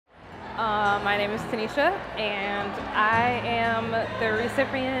My name is Tanesha, and I am the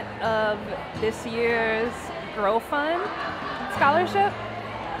recipient of this year's Grow Fund scholarship.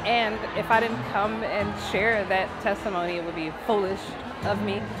 And if I didn't come and share that testimony, it would be foolish of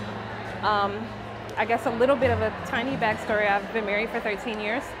me. I guess a little bit of a tiny backstory. I've been married for 13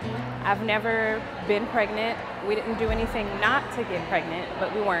 years. I've never been pregnant. We didn't do anything not to get pregnant,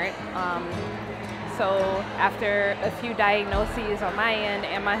 but we weren't. So after a few diagnoses on my end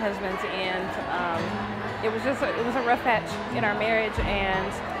and my husband's end, it was a rough patch in our marriage.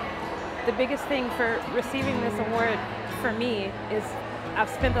 And the biggest thing for receiving this award for me is I've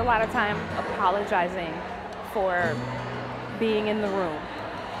spent a lot of time apologizing for being in the room.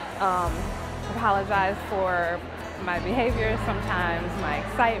 Apologize for my behavior sometimes, my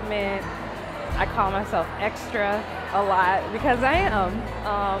excitement. I call myself extra a lot because I am.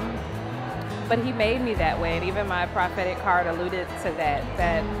 But he made me that way, and even my prophetic card alluded to that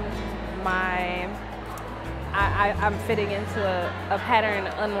I'm fitting into a pattern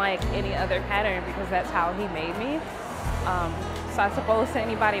unlike any other pattern because that's how he made me. So I suppose to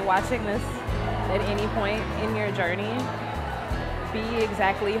anybody watching this at any point in your journey, be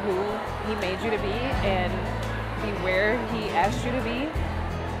exactly who he made you to be and be where he asked you to be,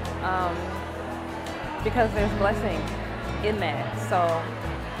 because there's blessing in that. So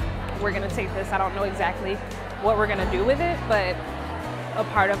we're gonna take this. I don't know exactly what we're gonna do with it, but a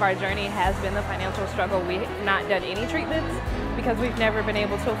part of our journey has been the financial struggle. We've not done any treatments because we've never been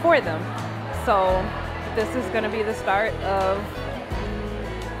able to afford them. So this is gonna be the start of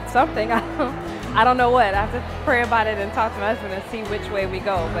something. I don't know what. I have to pray about it and talk to my husband and see which way we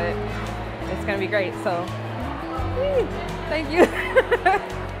go, but it's gonna be great. So thank you.